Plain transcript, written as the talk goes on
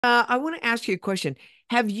I want to ask you a question.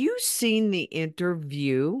 Have you seen the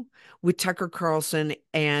interview with Tucker Carlson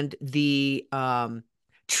and the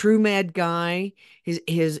True Med guy? His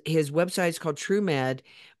website is called True Med,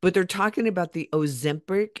 but they're talking about the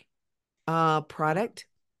Ozempic product.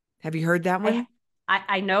 Have you heard that I one?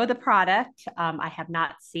 I know the product. I have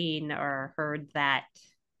not seen or heard that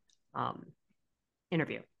um,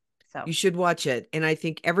 interview. So, You should watch it, and I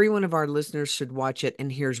think every one of our listeners should watch it, and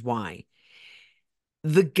here's why.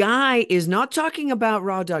 The guy is not talking about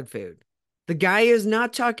raw dog food. The guy is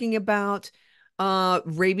not talking about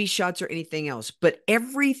rabies shots or anything else, but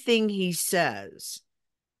everything he says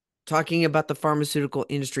talking about the pharmaceutical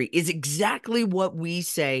industry is exactly what we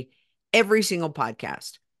say every single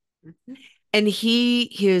podcast. mhm. And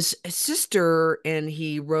his sister, and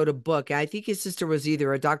he wrote a book. I think his sister was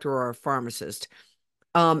either a doctor or a pharmacist,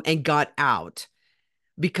 and got out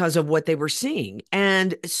because of what they were seeing.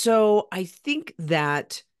 And so I think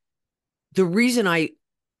that the reason I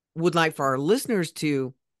would like for our listeners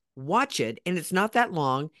to watch it, and it's not that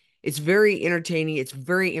long, it's very entertaining, it's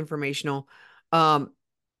very informational, um,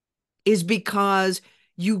 is because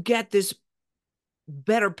you get this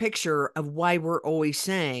better picture of why we're always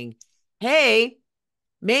saying, hey,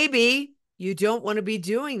 maybe you don't want to be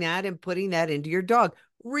doing that and putting that into your dog,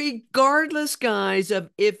 regardless, guys,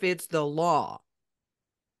 of if it's the law.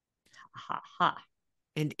 Ha ha.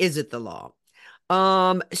 And is it the law?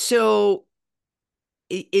 So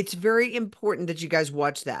it's very important that you guys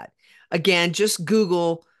watch that. Again, just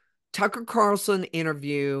Google Tucker Carlson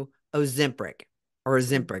interview Ozempic or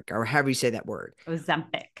Ozempic or however you say that word.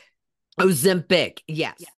 Ozempic. Ozempic.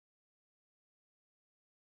 Yes. Yeah.